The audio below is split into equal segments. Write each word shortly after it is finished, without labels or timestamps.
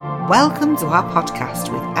Welcome to our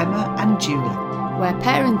podcast with Emma and Julie, where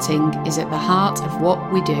parenting is at the heart of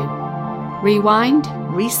what we do. Rewind,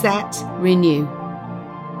 reset, renew.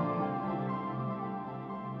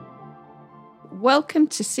 Welcome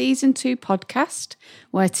to Season 2 podcast,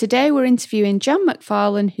 where today we're interviewing Jan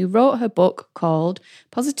MacFarlane, who wrote her book called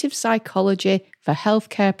Positive Psychology for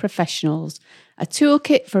Healthcare Professionals, a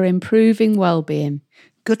toolkit for improving wellbeing.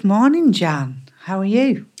 Good morning, Jan. How are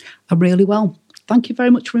you? I'm really well. Thank you very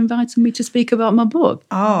much for inviting me to speak about my book.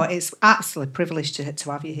 Oh, it's absolutely a privilege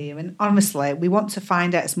to have you here. And honestly, we want to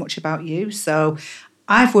find out as much about you. So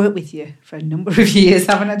I've worked with you for a number of years,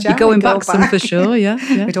 haven't I, Jan? You're going back some for sure,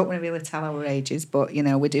 yeah. We don't want to really tell our ages, but, you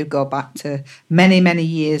know, we do go back to many, many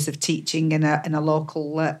years of teaching in a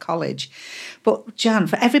local college. But, Jan,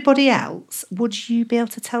 for everybody else, would you be able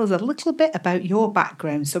to tell us a little bit about your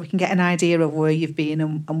background so we can get an idea of where you've been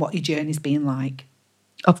and what your journey's been like?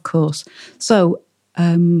 Of course. So,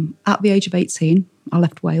 at the age of 18, I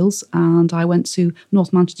left Wales and I went to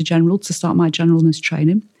North Manchester General to start my general nurse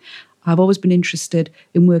training. I've always been interested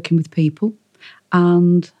in working with people,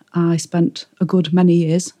 and I spent a good many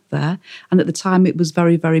years there. And at the time, it was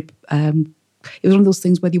very, very... it was one of those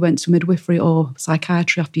things whether you went to midwifery or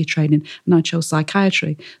psychiatry after your training, and I chose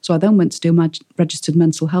psychiatry. So I then went to do my registered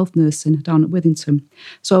mental health nursing down at Withington.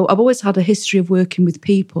 So I've always had a history of working with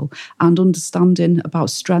people and understanding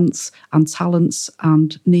about strengths and talents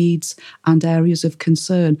and needs and areas of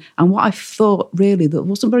concern. And what I thought really that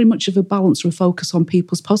wasn't very much of a balance or a focus on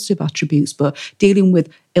people's positive attributes, but dealing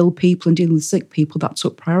with ill people and dealing with sick people, that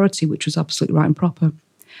took priority, which was absolutely right and proper.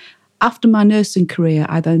 After my nursing career,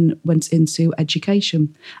 I then went into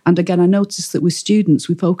education. And again, I noticed that with students,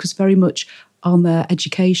 we focus very much on their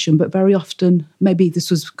education, but very often, maybe this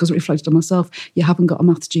was because it reflected on myself, you haven't got a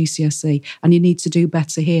maths GCSE and you need to do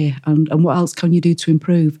better here. And what else can you do to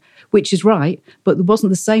improve? Which is right, but there wasn't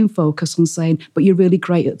the same focus on saying, but you're really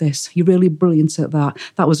great at this. You're really brilliant at that.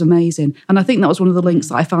 That was amazing. And I think that was one of the links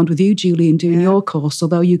that I found with you, Julie, in doing your course.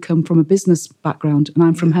 Although you come from a business background and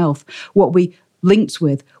I'm from health, what we linked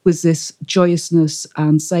with was this joyousness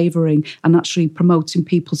and savouring and actually promoting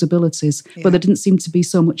people's abilities. But there didn't seem to be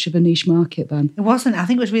so much of a niche market then. It wasn't. I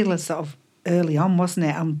think it was really sort of early on, wasn't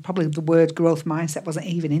it? And probably the word growth mindset wasn't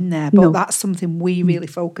even in there. But that's something we really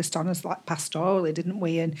focused on as like pastorally, didn't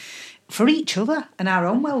we? And for each other and our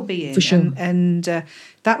own well-being. For sure. And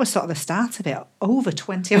that was sort of the start of it over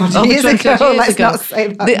 20 odd years ago. Let's not say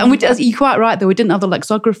that. And you're quite right, though. We didn't have the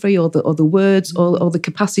lexicography or the words or the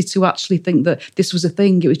capacity to actually think that this was a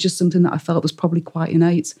thing. It was just something that I felt was probably quite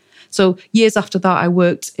innate. So years after that, I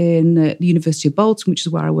worked in the University of Bolton, which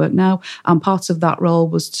is where I work now. And part of that role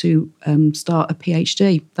was to start a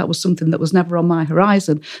PhD. That was something that was never on my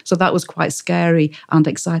horizon. So that was quite scary and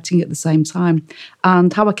exciting at the same time.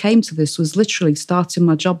 And how I came to this was literally starting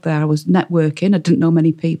my job there. I was networking. I didn't know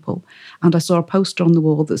many people. And I saw a poster on the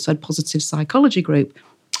wall that said Positive Psychology Group.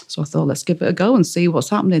 So I thought, let's give it a go and see what's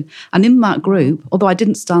happening. And in that group, although I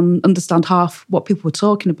didn't understand half what people were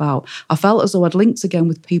talking about, I felt as though I'd linked again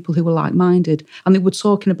with people who were like-minded. And they were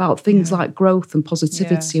talking about things like growth and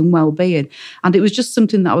positivity and well-being. And it was just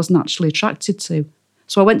something that I was naturally attracted to.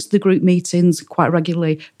 So I went to the group meetings quite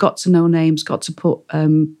regularly, got to know names, got to put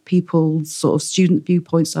people's sort of student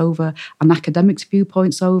viewpoints over and academics'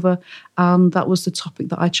 viewpoints over. And that was the topic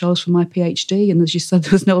that I chose for my PhD. And as you said,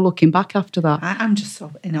 there was no looking back after that. I'm just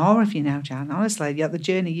so in awe of you now, Jan. Honestly, the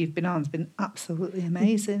journey you've been on has been absolutely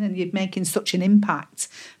amazing. And you're making such an impact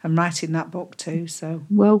and writing that book too. So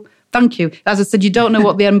well, thank you. As I said, you don't know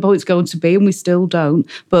what the end point's going to be, and we still don't.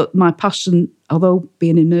 But my passion, although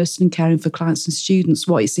being in nursing and caring for clients and students,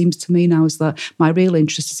 what it seems to me now is that my real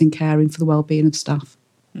interest is in caring for the well-being of staff.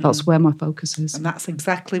 That's where my focus is. And that's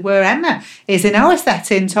exactly where Emma is in our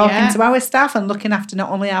setting, talking to our staff and looking after not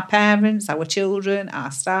only our parents, our children,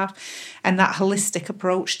 our staff, and that holistic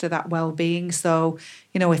approach to that well-being. So,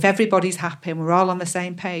 you know, if everybody's happy and we're all on the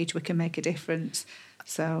same page, we can make a difference.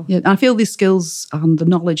 So I feel these skills and the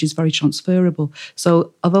knowledge is very transferable.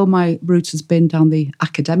 So although my route has been down the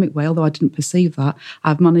academic way, although I didn't perceive that,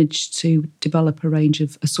 I've managed to develop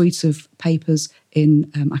a suite of papers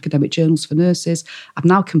in academic journals for nurses. I've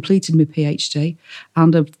now completed my PhD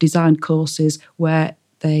and I've designed courses where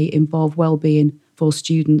they involve well-being for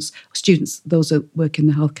students, those that work in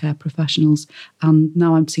the healthcare professionals. And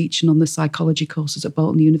now I'm teaching on the psychology courses at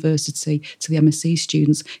Bolton University to the MSc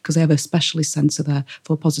students because they have a specialist centre there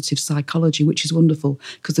for positive psychology, which is wonderful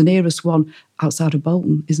because the nearest one outside of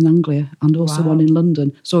Bolton is in Anglia and also one in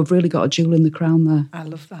London. So I've really got a jewel in the crown there. I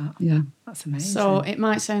love that. Yeah. That's amazing. So it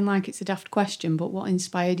might sound like it's a daft question, but what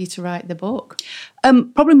inspired you to write the book?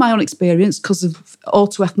 Probably my own experience because of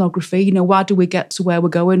autoethnography. You know, why do we get to where we're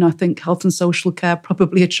going? I think health and social care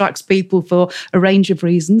probably attracts people for a range of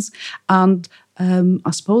reasons. And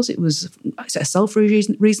I suppose is it a selfish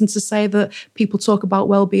reason to say that people talk about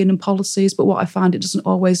wellbeing and policies, but what I find, it doesn't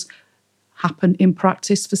always happen in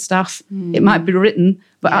practice for staff. It might be written,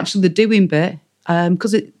 but actually the doing bit,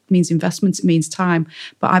 because it means investment, it means time.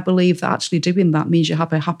 But I believe that actually doing that means you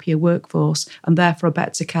have a happier workforce and therefore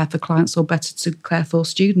better to care for clients or better to care for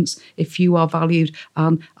students if you are valued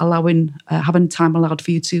and having time allowed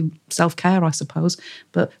for you to self-care, I suppose.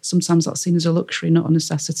 But sometimes that's seen as a luxury, not a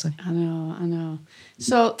necessity. I know.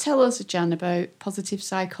 So tell us, Jan, about positive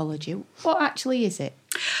psychology. What actually is it?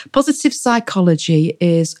 Positive psychology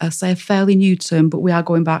is, I say, a fairly new term, but we are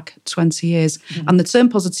going back 20 years. And the term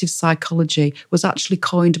positive psychology was actually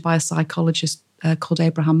coined by a psychologist called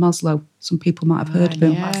Abraham Maslow. Some people might have heard of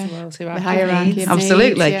him. The hierarchy of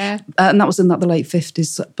Absolutely. needs, yeah. And that was in the late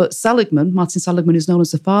 50s. But Martin Seligman, who's known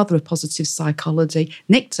as the father of positive psychology,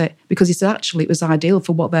 nicked it because he said actually it was ideal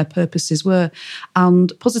for what their purposes were.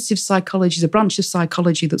 And positive psychology is a branch of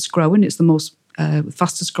psychology that's growing. It's the most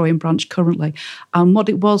fastest growing branch currently. And what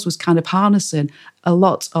it was kind of harnessing a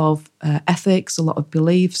lot of ethics, a lot of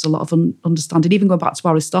beliefs, a lot of understanding, even going back to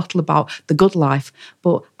Aristotle about the good life,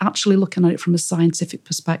 but actually looking at it from a scientific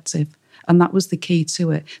perspective. And that was the key to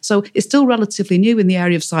it. So it's still relatively new in the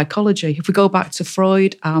area of psychology. If we go back to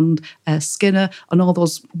Freud and Skinner and all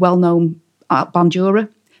those well-known Bandura,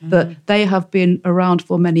 that they have been around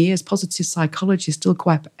for many years. Positive psychology is still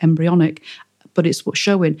quite embryonic. But it's what's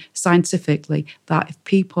showing scientifically that if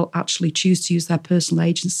people actually choose to use their personal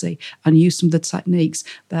agency and use some of the techniques,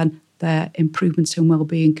 then their improvements in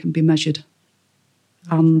wellbeing can be measured.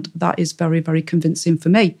 And that is very, very convincing for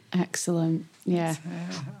me. Excellent. Yeah.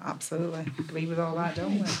 Absolutely. Agree with all that,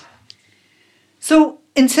 don't we? So,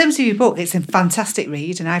 in terms of your book, it's a fantastic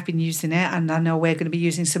read and I've been using it, and I know we're going to be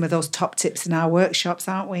using some of those top tips in our workshops,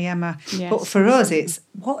 aren't we, Emma? Yes. But for us,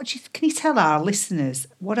 can you tell our listeners,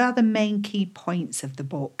 what are the main key points of the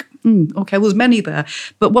book? Okay, well, there's many there.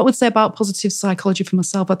 But what I would say about positive psychology for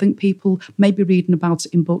myself, I think people may be reading about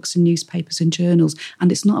it in books and newspapers and journals,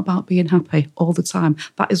 and it's not about being happy all the time.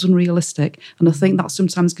 That is unrealistic. And I think that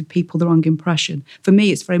sometimes gives people the wrong impression. For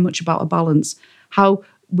me, it's very much about a balance. How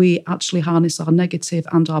we actually harness our negative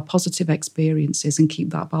and our positive experiences and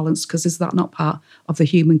keep that balance, because is that not part of the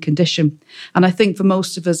human condition? And I think for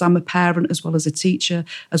most of us, I'm a parent as well as a teacher,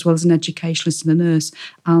 as well as an educationist and a nurse.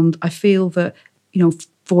 And I feel that,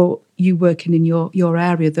 for you working in your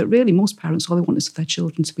area, that really most parents, all they want is for their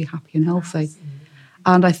children to be happy and healthy. Absolutely.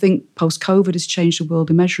 And I think post-COVID has changed the world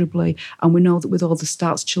immeasurably. And we know that with all the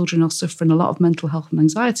stats, children are suffering a lot of mental health and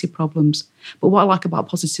anxiety problems. But what I like about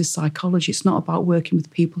positive psychology, it's not about working with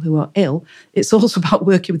people who are ill. It's also about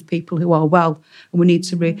working with people who are well. And we need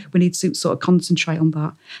to sort of concentrate on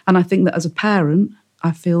that. And I think that as a parent,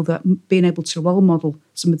 I feel that being able to role model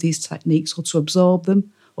some of these techniques or to absorb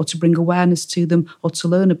them or to bring awareness to them or to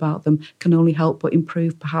learn about them can only help but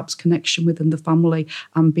improve perhaps connection within the family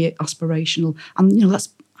and be aspirational. And, let's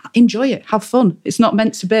enjoy it, have fun. It's not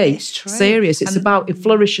meant to be serious. It's about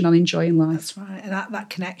flourishing and enjoying life. That's right. And that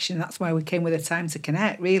connection, that's why we came with a time to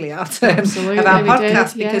connect, really, our term of our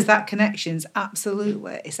podcast, because that connection's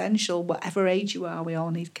absolutely essential. Whatever age you are, we all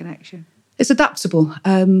need connection. It's adaptable.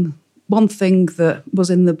 One thing that was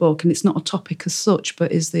in the book, and it's not a topic as such,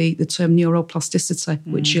 but is the term neuroplasticity,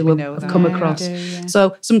 which you'll have come across.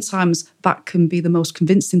 So sometimes that can be the most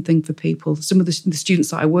convincing thing for people. Some of the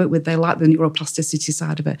students that I work with, they like the neuroplasticity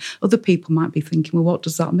side of it. Other people might be thinking, well, what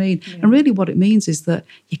does that mean? Yeah. And really what it means is that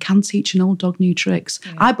you can teach an old dog new tricks.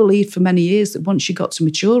 Yeah. I believed for many years that once you got to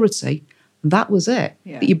maturity, that was it,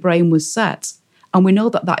 that your brain was set. And we know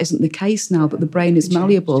that that isn't the case now, that the brain is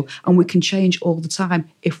malleable and we can change all the time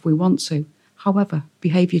if we want to. However,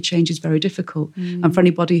 behaviour change is very difficult. And for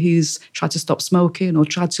anybody who's tried to stop smoking or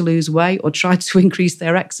tried to lose weight or tried to increase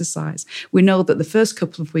their exercise, we know that the first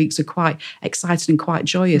couple of weeks are quite exciting and quite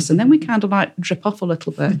joyous. And then we kind of like drip off a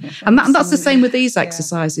little bit. And that's the same with these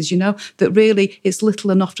exercises, that really it's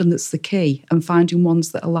little and often that's the key, and finding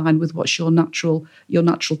ones that align with what's your natural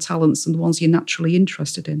talents and the ones you're naturally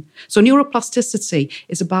interested in. So neuroplasticity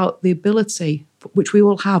is about the ability, which we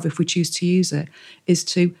all have if we choose to use it, is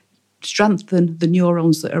to strengthen the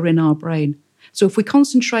neurons that are in our brain. So if we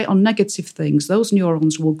concentrate on negative things, those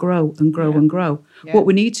neurons will grow and grow and grow. Yeah. What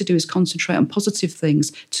we need to do is concentrate on positive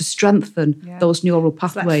things to strengthen those neural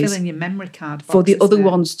pathways. It's like filling your memory card box, for the other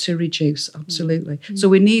ones to reduce, absolutely. So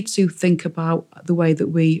we need to think about the way that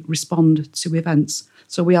we respond to events.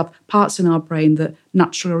 So we have parts in our brain that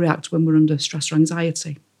naturally react when we're under stress or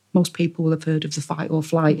anxiety. Most people will have heard of the fight or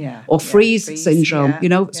flight or freeze syndrome.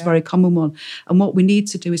 It's a very common one. And what we need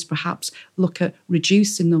to do is perhaps look at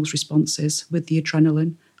reducing those responses with the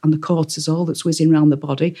adrenaline and the cortisol that's whizzing around the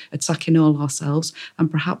body, attacking all our cells,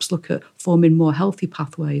 and perhaps look at forming more healthy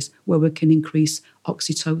pathways where we can increase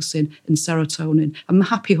oxytocin and serotonin and the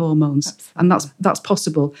happy hormones. Absolutely. And that's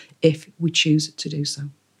possible if we choose to do so.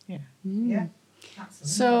 Yeah. Yeah. Absolutely.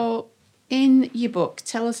 So in your book,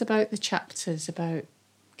 tell us about the chapters about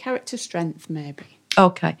character strength, maybe.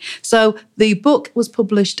 Okay, so the book was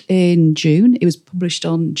published in June. It was published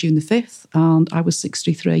on June the 5th, and I was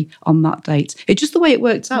 63 on that date. It's just the way it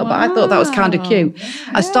worked out, but I thought that was kind of cute.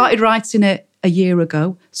 Yeah. I started writing it a year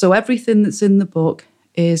ago, so everything that's in the book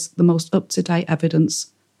is the most up-to-date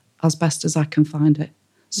evidence as best as I can find it.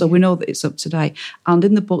 So we know that it's up to date. And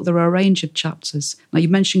in the book, there are a range of chapters. Now, you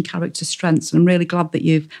mentioned character strengths, and I'm really glad that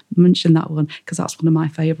you've mentioned that one because that's one of my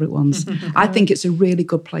favourite ones. I think it's a really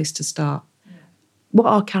good place to start. Yeah. What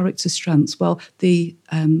are character strengths? Well, the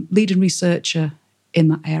leading researcher in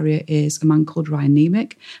that area is a man called Ryan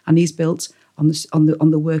Nemec, and he's built on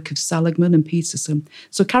the work of Seligman and Peterson.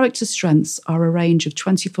 So character strengths are a range of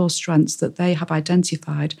 24 strengths that they have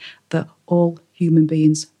identified that all human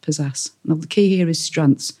beings possess. Now, the key here is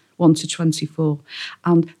strengths, 1 to 24,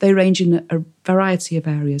 and they range in a variety of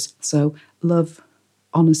areas. So love,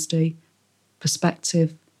 honesty,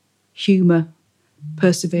 perspective, humour,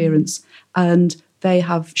 perseverance, and they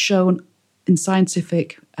have shown in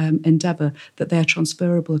scientific endeavour that they are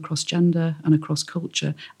transferable across gender and across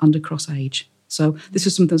culture and across age. So this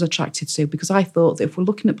is something I was attracted to because I thought that if we're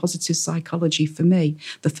looking at positive psychology, for me,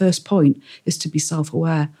 the first point is to be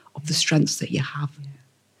self-aware of the strengths that you have.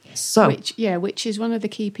 Yeah. So, which is one of the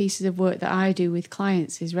key pieces of work that I do with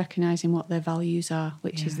clients is recognising what their values are,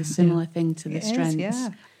 which is the similar thing to the strengths.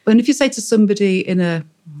 And if you say to somebody in an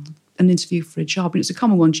interview for a job, and it's a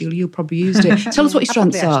common one, Julie, you'll probably used it. Tell us what your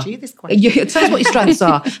strengths are. Tell us what your strengths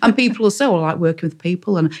are. And people will say, well, I like working with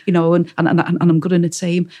people and I'm good in a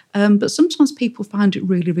team. But sometimes people find it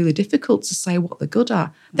really, really difficult to say what they're good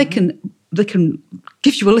at. They can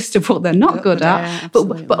give you a list of what they're not good at.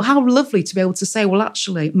 But how lovely to be able to say, well,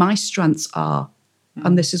 actually, my strengths are,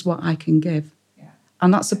 and this is what I can give.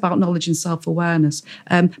 And that's about knowledge and self-awareness.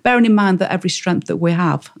 Bearing in mind that every strength that we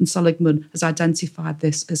have, and Seligman has identified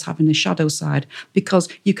this as having a shadow side, because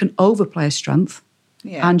you can overplay a strength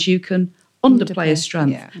and you can underplay a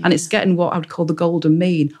strength. Yeah. And it's getting what I would call the golden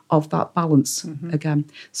mean of that balance again.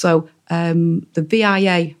 So the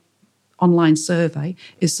VIA online survey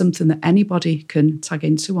is something that anybody can tag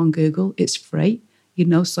into on Google. It's free,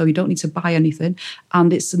 so you don't need to buy anything.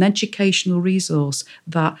 And it's an educational resource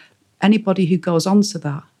that anybody who goes onto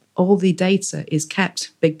that, all the data is kept,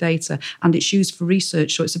 big data, and it's used for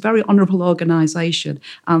research. So it's a very honourable organisation.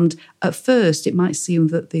 And at first, it might seem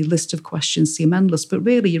that the list of questions seem endless, but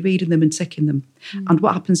really you're reading them and ticking them. And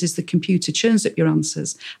what happens is the computer churns up your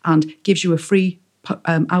answers and gives you a free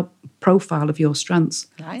profile of your strengths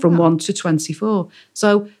from 1 to 24.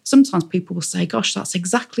 So sometimes people will say, gosh, that's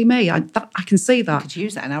exactly me. I can see that. You could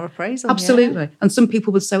use that in our appraisal. Absolutely. Yeah. And some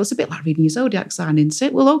people would say, well, it's a bit like reading your zodiac sign, isn't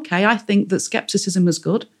it? Well, okay, I think that scepticism is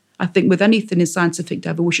good. I think with anything in scientific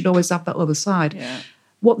endeavour, we should always have that other side. Yeah.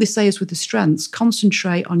 What they say is with the strengths,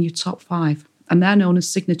 concentrate on your top 5, and they're known as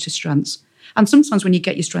signature strengths. And sometimes when you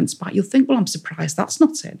get your strengths back, you'll think, well, I'm surprised that's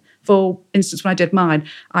not it. For instance, when I did mine,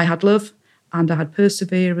 I had love, and I had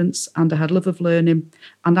perseverance, and I had love of learning.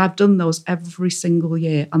 And I've done those every single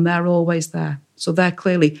year, and they're always there. So they're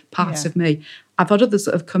clearly parts of me. I've had others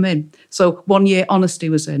that have come in. So one year honesty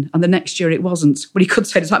was in, and the next year it wasn't. Well, you could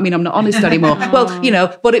say, does that mean I'm not honest anymore? Well,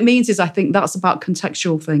 what it means is I think that's about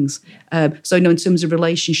contextual things. So, in terms of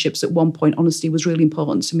relationships, at one point, honesty was really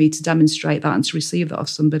important to me to demonstrate that and to receive that of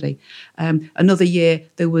somebody. Another year,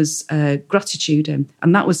 there was gratitude in,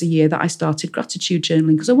 and that was the year that I started gratitude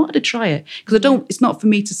journaling because I wanted to try it. Because it's not for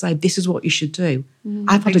me to say, this is what you should do.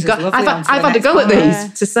 I've had a go at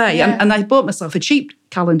these to say, and I bought myself a cheap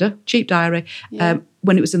calendar, cheap diary,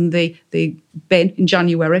 when it was in the bin in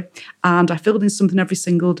January, and I filled in something every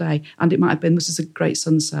single day, and it might have been, this is a great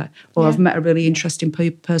sunset, or I've met a really interesting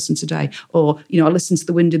person today, or, I listened to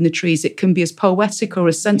the wind in the trees. It can be as poetic or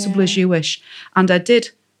as sensible as you wish. And I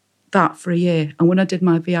did that for a year. And when I did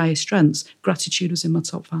my VIA strengths, gratitude was in my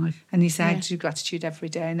top 5. And you say I do gratitude every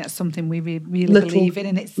day, and that's something we really believe in,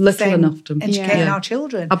 and it's the little same and often. educating our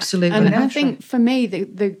children. Absolutely. And I think for me,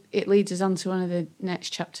 it leads us on to one of the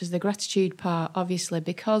next chapters, the gratitude part, obviously,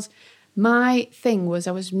 because my thing was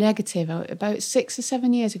I was negative. About 6 or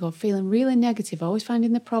 7 years ago, feeling really negative, always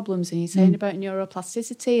finding the problems. And you're saying about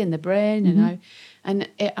neuroplasticity and the brain,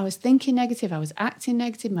 I was thinking negative. I was acting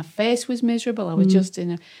negative. My face was miserable. I was just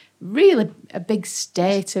in a big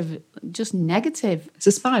state of just negative. It's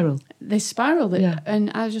a spiral. This spiral.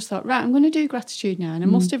 And I just thought, right, I'm going to do gratitude now. And I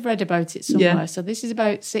must have read about it somewhere. Yeah. So this is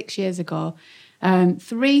about 6 years ago.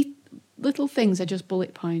 3 little things I just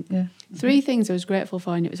bullet point. Yeah. 3 things I was grateful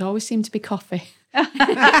for, and it was always seemed to be coffee. Okay.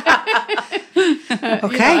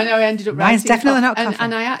 I know I ended up Mine's writing definitely not coffee.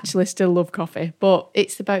 And I actually still love coffee, but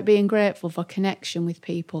it's about being grateful for connection with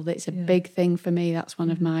people. That's a big thing for me. That's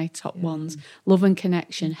one of my top ones. Love and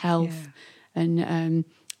connection, health and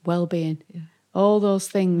well-being. Yeah. All those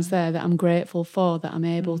things there that I'm grateful for, that I'm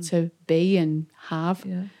able to be and have.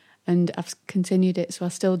 Yeah. And I've continued it, so I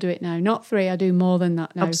still do it now. Not 3, I do more than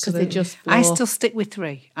that now because they just flow. I still stick with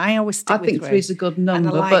 3. I always stick with 3. I think 3 is a good number.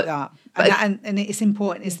 And I like that. And it's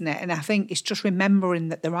important, isn't it? And I think it's just remembering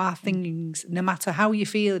that there are things, no matter how you're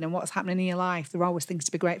feeling and what's happening in your life, there are always things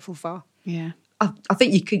to be grateful for. Yeah. I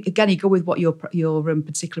think you could, again, you go with what your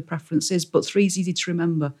particular preference is, but 3 is easy to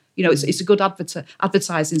remember. You know, it's a good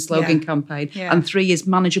advertising slogan campaign, and 3 is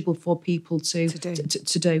manageable for people to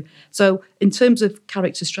do. So in terms of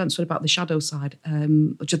character strengths, what about the shadow side,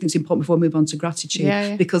 which I think is important before we move on to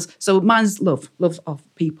gratitude, because so mine's love of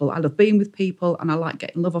people. I love being with people, and I like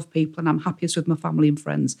getting love of people, and I'm happiest with my family and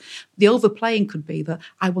friends. The overplaying could be that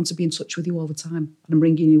I want to be in touch with you all the time, and I'm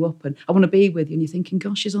ringing you up, and I want to be with you, and you're thinking,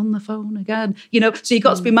 gosh, she's on the phone again. You know, so you've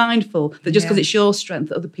got to be mindful that just because it's your strength,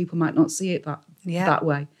 that other people might not see it that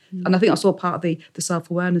way. And I think that's all part of the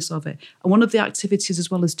self-awareness of it. And one of the activities,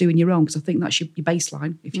 as well as doing your own, because I think that's your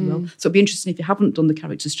baseline, if you will. So it'd be interesting if you haven't done the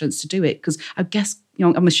character strengths to do it, because I guess, you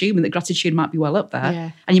know, I'm assuming that gratitude might be well up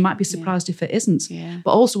there, and you might be surprised if it isn't. Yeah.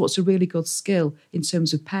 But also what's a really good skill in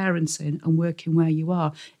terms of parenting and working where you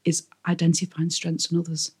are is identifying strengths in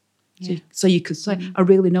others. Yeah. So you could say, I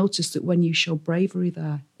really noticed that when you showed bravery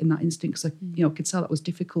there in that instant, because I could tell that was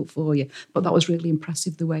difficult for you, but that was really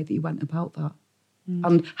impressive the way that you went about that.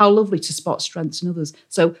 And how lovely to spot strengths in others.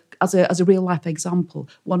 So as a real life example,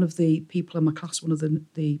 one of the people in my class, one of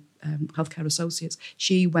the healthcare associates,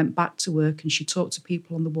 she went back to work and she talked to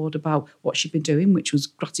people on the ward about what she'd been doing, which was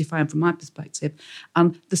gratifying from my perspective.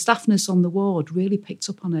 And the staff nurse on the ward really picked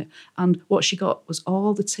up on it. And what she got was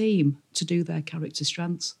all the team to do their character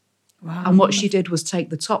strengths. Wow. And what she did was take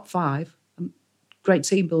the top 5, great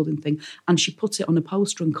team building thing, and she put it on a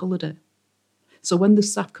poster and coloured it. So when the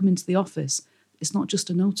staff come into the office, it's not just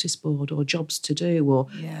a notice board or jobs to do or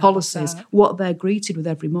policies. What they're greeted with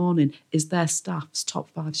every morning is their staff's top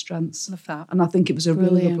 5 strengths. Love that. And I think it was a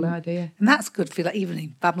really lovely idea. And that's good for even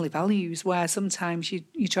in family values, where sometimes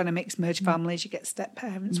you're trying to merge families, you get step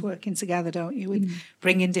parents working together, don't you, and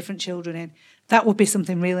bringing different children in. That would be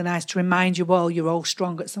something really nice to remind you all you're all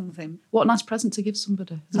strong at something. What a nice present to give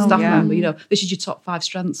somebody as a staff member. You know, this is your top 5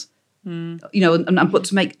 strengths. You know, and but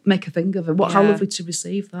to make a thing of it. How lovely to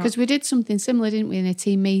receive that. Because we did something similar, didn't we, in a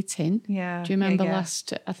team meeting? Yeah. Do you remember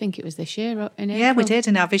last? I think it was this year in April. Yeah, we did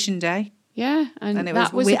in our Vision Day. Yeah, and it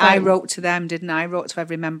that was I wrote to them, didn't I? I wrote to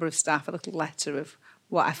every member of staff a little letter of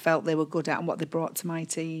what I felt they were good at and what they brought to my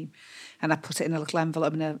team. And I put it in a little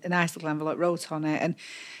envelope, and a nice little envelope, wrote on it. And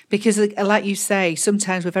because, like you say,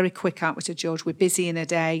 sometimes we're very quick, aren't we, to judge? We're busy in a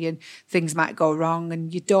day and things might go wrong,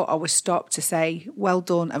 and you don't always stop to say, well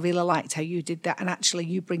done, I really liked how you did that, and actually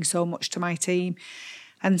you bring so much to my team.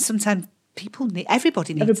 And sometimes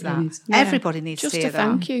everybody needs that. Yeah. Everybody needs just to hear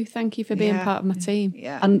that. Thank you for being part of my team.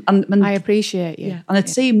 Yeah. And I appreciate you. Yeah. And a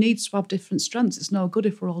team needs to have different strengths. It's no good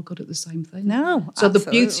if we're all good at the same thing. No, so absolutely.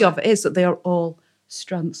 The beauty of it is that they are all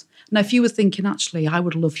strengths. Now, if you were thinking, actually, I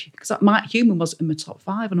would love you, because my humour wasn't in my top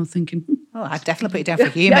 5, and I'm thinking, oh, I'd definitely put you down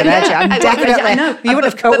for humour there, Jan. Definitely. I know. You would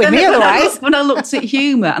have coped with me otherwise. When I looked at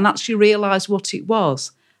humour and actually realised what it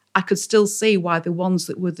was, I could still see why the ones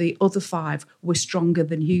that were the other 5 were stronger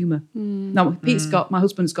than humour. Now, my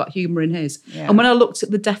husband's got humour in his. Yeah. And when I looked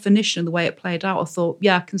at the definition and the way it played out, I thought,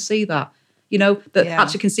 I can see that. You know,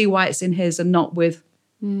 actually can see why it's in his and not with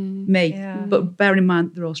me. Yeah. But bear in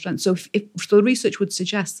mind, they're all strengths. So so the research would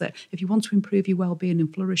suggest that if you want to improve your well-being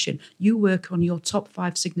and flourishing, you work on your top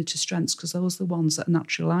 5 signature strengths, because those are the ones that are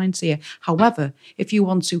naturally aligned to you. However, if you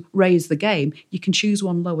want to raise the game, you can choose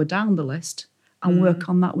one lower down the list and work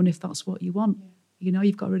on that one if that's what you want. You know,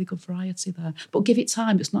 you've got a really good variety there. But give it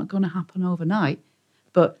time. It's not going to happen overnight.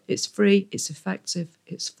 But it's free, it's effective,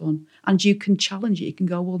 it's fun. And you can challenge it. You can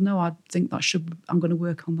go, well, no, I think I'm going to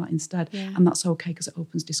work on that instead. Yeah. And that's okay because it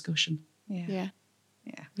opens discussion. Yeah.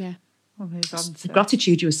 We'll move on to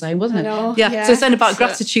Gratitude, you were saying, wasn't it? I know, Yeah. yeah. So saying about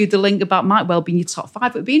gratitude, the link about my wellbeing, your top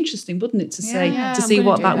 5, it would be interesting, wouldn't it, to see I'm see gonna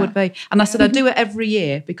what do that would be. And I said I do it every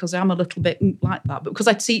year because I'm a little bit like that. But because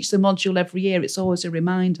I teach the module every year, it's always a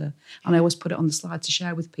reminder. And I always put it on the slide to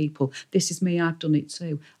share with people. This is me, I've done it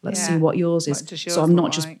too. Let's see what yours is. So I'm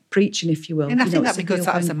not just preaching, if you will. And I think that because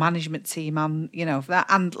that's a management team and, for that,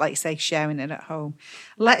 and like you say, sharing it at home.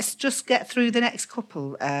 Let's just get through the next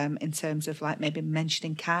couple in terms of like maybe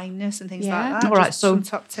mentioning kindness and things like that. All right, so some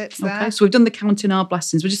top tips there. Okay, so we've done the counting our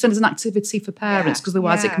blessings. We're just saying as an activity for parents because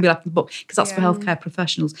otherwise it can be like in the book because that's for healthcare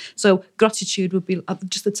professionals. So gratitude would be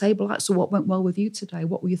just the table out. So what went well with you today?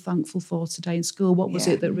 What were you thankful for today in school? What was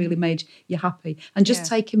it that really made you happy? And just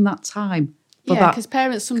taking that time for that because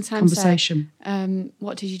parents sometimes conversation. Say,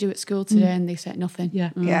 what did you do at school today? And they say nothing. I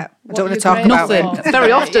don't want are to you talk about grateful Nothing.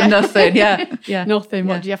 Very often nothing. Yeah. Nothing.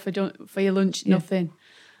 What do you have for your lunch? Nothing.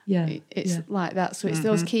 Yeah, it's like that. So it's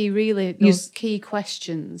those key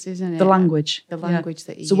questions, isn't it? The language. The language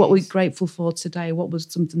that you So use. what we're grateful for today, what was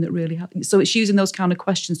something that really happened? So it's using those kind of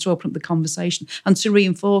questions to open up the conversation and to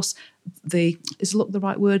reinforce the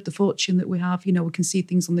right word, the fortune that we have. We can see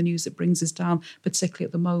things on the news that brings us down, particularly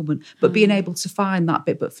at the moment. But being able to find that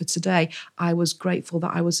bit. But for today, I was grateful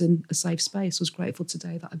that I was in a safe space. I was grateful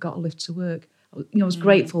today that I got a lift to work. I was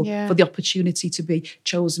grateful for the opportunity to be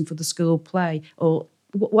chosen for the school play or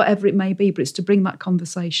whatever it may be, but it's to bring that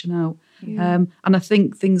conversation out. And I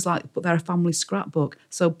think things like, but they're a family scrapbook,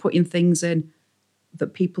 so putting things in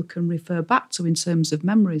that people can refer back to in terms of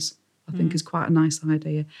memories, I think is quite a nice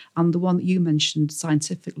idea. And the one that you mentioned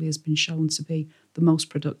scientifically has been shown to be the most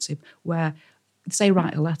productive, where, say,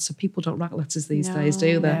 write a letter. People don't write letters these days,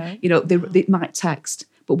 do they? They might text.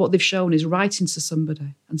 But what they've shown is writing to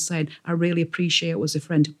somebody and saying, I really appreciate it as a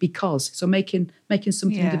friend because. So making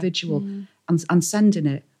something individual and sending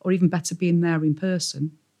it, or even better, being there in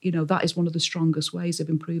person, that is one of the strongest ways of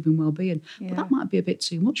improving wellbeing. But that might be a bit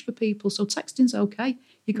too much for people. So texting's okay.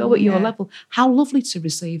 You go at your level. How lovely to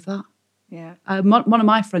receive that. Yeah. One of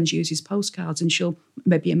my friends uses postcards, and she'll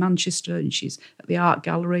maybe in Manchester and she's at the art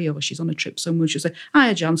gallery or she's on a trip somewhere. She'll say,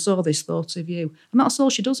 "Hiya, Jan, saw this, thought of you," and that's all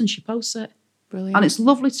she does, and she posts it. Brilliant. And it's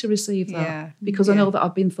lovely to receive that because I know that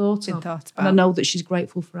I've been thought of. And I know that she's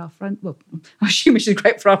grateful for our friend. Well, I assume she's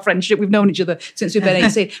grateful for our friendship. We've known each other since we've been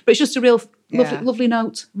 18. But it's just a real lovely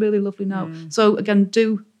note, really lovely note. So again,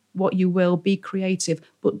 do what you will, be creative,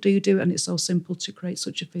 but do it. And it's so simple to create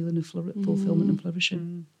such a feeling of fulfillment and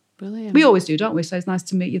flourishing. Brilliant. We always do, don't we? Say it's nice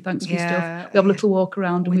to meet you, thanks for your stuff. We have a little walk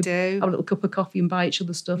around and we do. Have a little cup of coffee and buy each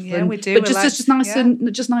other stuff. Yeah, we do. But just nice and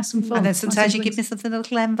fun. And then sometimes you give me something, a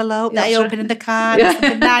little envelope that I right. open in the car,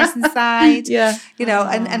 something nice inside. Yeah.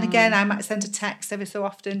 And again, I might send a text every so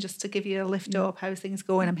often just to give you a lift up, how's things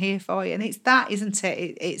going, I'm here for you. And it's that, isn't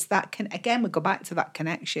it? It's that, again, we go back to that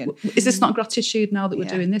connection. Is this not gratitude now that we're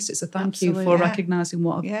doing this? It's a thank you for recognising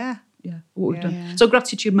what we've done. So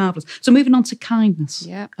gratitude, marvellous. So moving on to kindness.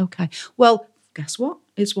 Yeah. Okay. Well, guess what?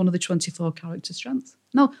 It's one of the 24 character strengths.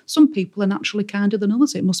 Now, some people are naturally kinder than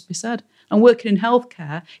others, it must be said. And working in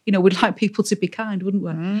healthcare, we'd like people to be kind, wouldn't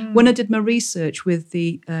we? When I did my research with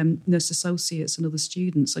the nurse associates and other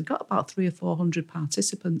students, I got about 300 or 400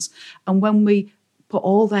 participants. And when we put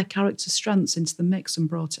all their character strengths into the mix and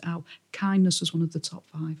brought it out, kindness was one of the top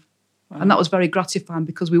 5. Wow. And that was very gratifying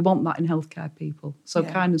because we want that in healthcare people. So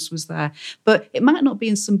kindness was there. But it might not be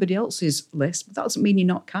in somebody else's list, but that doesn't mean you're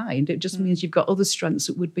not kind. It just means you've got other strengths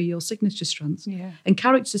that would be your signature strengths. Yeah. And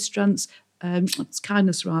character strengths,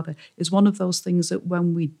 kindness rather, is one of those things that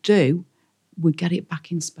when we do, we get it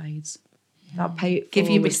back in spades. That pay it give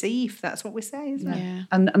forward. you receive, that's what we say, isn't it? Yeah.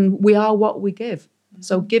 And we are what we give.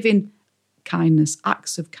 So giving kindness,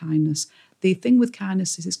 acts of kindness. The thing with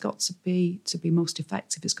kindness is it's got to be most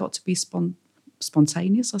effective. It's got to be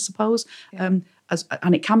spontaneous, I suppose. Yeah.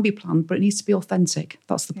 And it can be planned, but it needs to be authentic.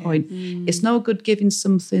 That's the point. It's no good giving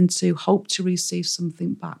something to hope to receive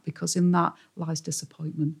something back because in that lies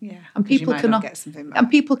disappointment. Yeah. And people get something back. And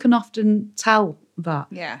people can often tell that.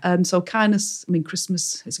 Yeah. So kindness,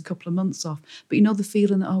 Christmas is a couple of months off, but the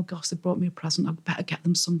feeling that, oh gosh, they brought me a present, I'd better get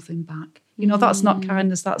them something back. That's not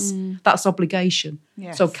kindness, that's obligation.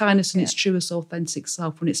 Yes. So kindness in its truest, authentic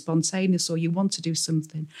self, when it's spontaneous or you want to do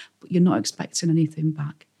something, but you're not expecting anything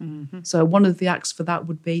back. Mm-hmm. So one of the acts for that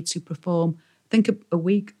would be to perform, think a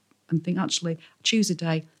week and think, actually, choose a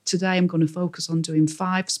day. Today I'm going to focus on doing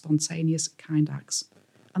 5 spontaneous kind acts.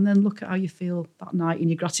 And then look at how you feel that night in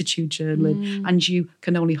your gratitude journaling. And you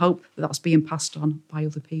can only hope that that's being passed on by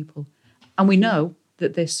other people. And we know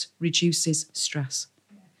that this reduces stress.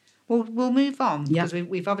 Well, we'll move on Yeah. because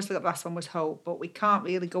we've obviously got the last one was hope, but we can't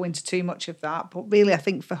really go into too much of that. But really, I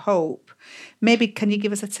think for hope, maybe can you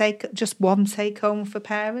give us just one take home for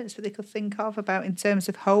parents that they could think of about in terms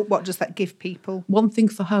of hope? What does that give people? One thing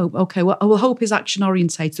for hope. Okay, well, hope is action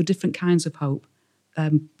orientated, so different kinds of hope.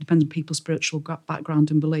 Depends on people's spiritual background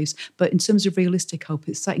and beliefs. But in terms of realistic hope,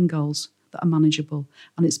 it's setting goals that are manageable,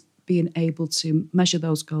 and it's being able to measure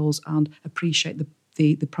those goals and appreciate the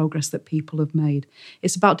progress that people have made.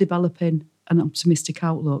 It's about developing an optimistic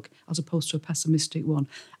outlook as opposed to a pessimistic one.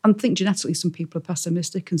 And I think genetically some people are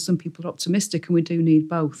pessimistic and some people are optimistic, and we do need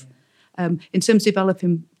both. In terms of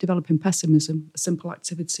developing pessimism, a simple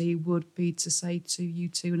activity would be to say to you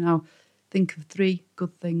two now, think of 3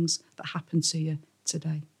 good things that happened to you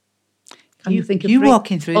today. Can you think of 3?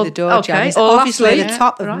 Walking through the door, Jan, is obviously the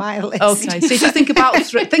top of my list. Okay, so just think about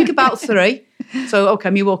 3. Think about 3. So, okay,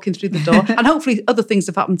 you're walking through the door, and hopefully other things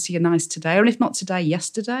have happened to you nice today, and if not today,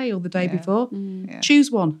 yesterday or the day before. Choose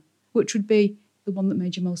one. Which would be the one that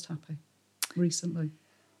made you most happy recently?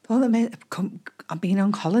 Well, I've been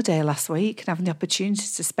on holiday last week and having the opportunity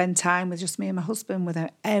to spend time with just me and my husband,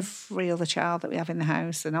 without every other child that we have in the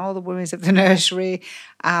house and all the worries of the nursery,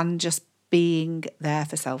 and just being there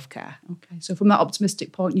for self-care. Okay, so from that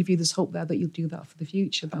optimistic point of view, there's hope there that you'll do that for the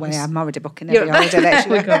future. I'm already booking every holiday next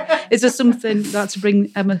week. Is there something to bring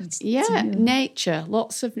Emma? Nature.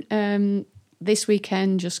 Lots of this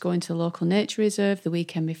weekend, just going to the local nature reserve. The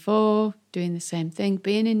weekend before, doing the same thing.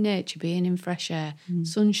 Being in nature, being in fresh air,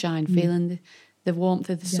 sunshine, feeling the warmth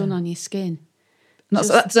of the sun on your skin.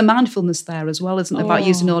 That's a mindfulness there as well, isn't it? About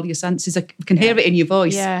using all your senses. I can hear it in your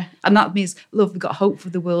voice. Yeah. And that means, we've got hope for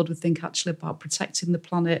the world. We think actually about protecting the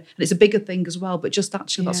planet. And it's a bigger thing as well, but just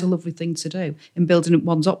actually that's a lovely thing to do in building up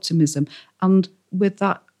one's optimism. And with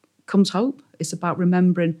that comes hope. It's about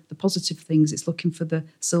remembering the positive things. It's looking for the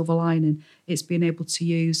silver lining. It's being able to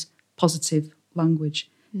use positive language.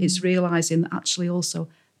 It's realising that actually also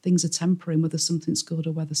things are temporary, whether something's good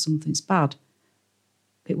or whether something's bad.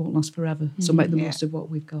 It won't last forever. So make the most of what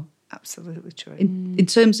we've got. Absolutely true. In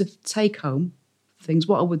terms of take-home things,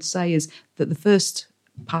 what I would say is that the first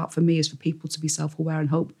part for me is for people to be self-aware and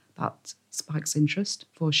hope. That spikes interest,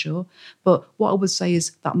 for sure. But what I would say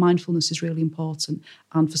is that mindfulness is really important.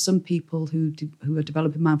 And for some people who are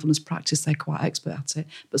developing mindfulness practice, they're quite expert at it.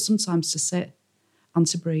 But sometimes to sit and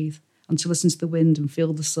to breathe and to listen to the wind and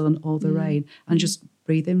feel the sun or the rain and just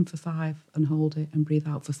breathe in for 5 and hold it and breathe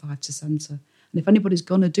out for 5 to centre. And if anybody's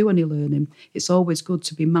going to do any learning, it's always good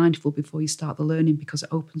to be mindful before you start the learning, because it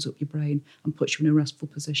opens up your brain and puts you in a restful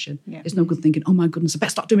position. Yeah. It's no good thinking, oh my goodness, I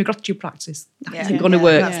better start doing my gratitude practice. That isn't going to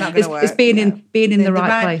work. That's not going to work. It's being in the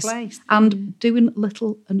right place. And doing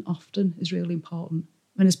little and often is really important.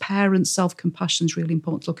 And as parents, self-compassion is really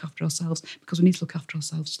important to look after ourselves, because we need to look after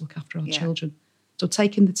ourselves to look after our children. So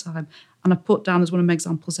taking the time, and I put down as one of my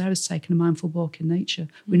examples there is taking a mindful walk in nature.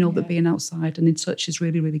 We know that being outside and in touch is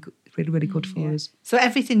really, really good, really good for us. So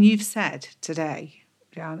everything you've said today,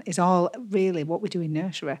 Jan, is all really what we do in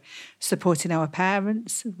nursery. Supporting our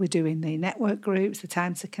parents, we're doing the network groups, the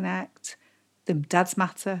time to connect, the dads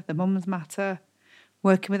matter, the mums matter,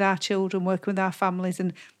 working with our children, working with our families.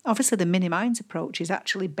 And obviously the mini minds approach is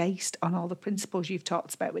actually based on all the principles you've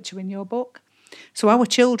talked about, which are in your book. So our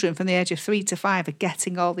children from the age of 3 to 5 are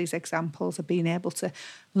getting all these examples of being able to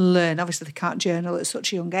learn. Obviously, they can't journal at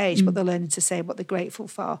such a young age, but they're learning to say what they're grateful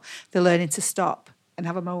for. They're learning to stop and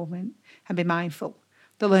have a moment and be mindful.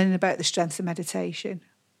 They're learning about the strengths of meditation.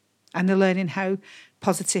 And they're learning how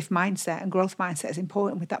positive mindset and growth mindset is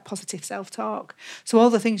important with that positive self-talk. So all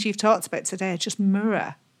the things you've talked about today just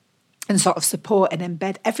mirror and sort of support and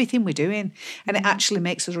embed everything we're doing. And it actually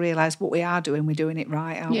makes us realise what we are doing, we're doing it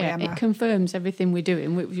right, aren't we, Emma? It confirms everything we're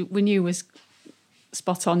doing. We knew was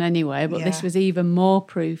spot on anyway, but this was even more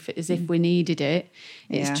proof, as if we needed it.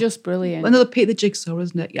 It's just brilliant. Another piece of the jigsaw,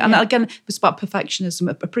 isn't it? And again, it's about perfectionism.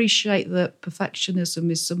 Appreciate that perfectionism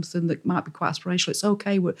is something that might be quite aspirational. It's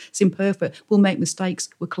okay, it's imperfect. We'll make mistakes.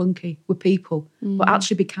 We're clunky. We're people. But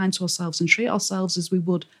actually be kind to ourselves and treat ourselves as we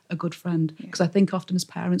would a good friend. Because I think often as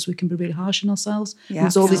parents, we can be really harsh on ourselves.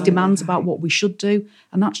 There's all these demands about what we should do.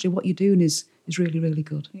 And actually what you're doing is really, really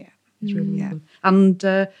good. Yeah. It's really good. And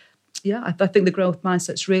I think the growth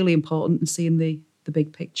mindset's really important, and seeing the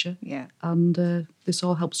big picture. Yeah. And this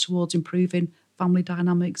all helps towards improving family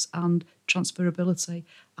dynamics and transferability.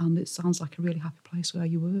 And it sounds like a really happy place where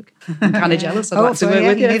you work. I'm kind of jealous. I'd like to work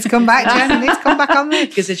with you. You need to come back, Jen. You need to come back on there.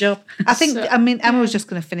 Gives a job. I think, Emma was just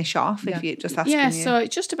going to finish off if you just asking you. So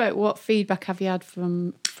it's just about what feedback have you had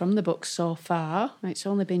from the book so far? It's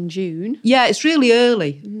only been June. Yeah, it's really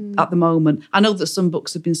early at the moment. I know that some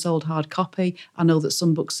books have been sold hard copy. I know that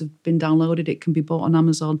some books have been downloaded. It can be bought on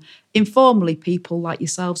Amazon. Informally, people like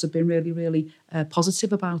yourselves have been really, really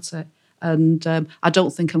positive about it. And I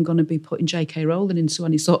don't think I'm going to be putting J.K. Rowling into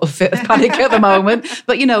any sort of fit of panic at the moment.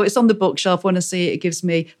 But, it's on the bookshelf. When I see it, it gives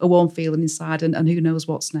me a warm feeling inside, and who knows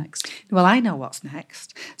what's next. Well, I know what's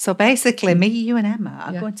next. So basically, me, you and Emma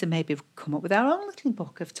are going to maybe come up with our own little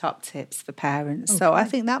book of top tips for parents. Okay. So I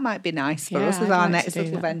think that might be nice for us as our next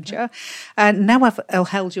little venture. And now I've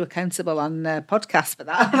held you accountable on podcast for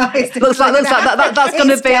that. looks like that's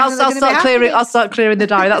going to be. I'll start clearing the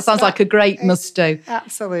diary. That sounds like a great must do.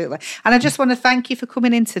 Absolutely. And I just want to thank you for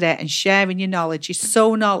coming in today and sharing your knowledge. You're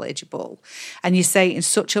so knowledgeable and you say it in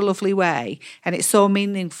such a lovely way and it's so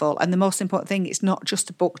meaningful. And the most important thing, it's not just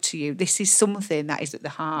a book to you. This is something that is at the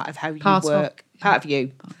heart of how you work. Part of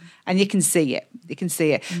you. And you can see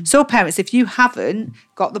it. So parents, if you haven't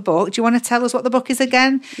got the book, do you want to tell us what the book is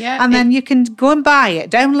again? Yeah. And then you can go and buy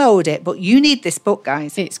it, download it. But you need this book,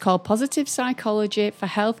 guys. It's called Positive Psychology for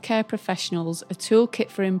Healthcare Professionals, a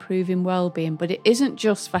Toolkit for Improving Wellbeing. But it isn't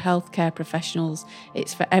just for healthcare professionals.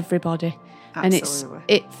 It's for everybody. Absolutely. And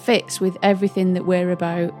it fits with everything that we're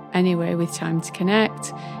about anyway with Time to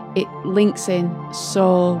Connect. It links in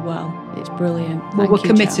so well. It's brilliant. Well, we're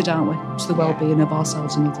committed, aren't we, to the well-being of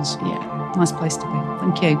ourselves and others. Yeah. Nice place to be.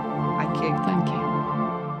 Thank you. Thank you. Thank you.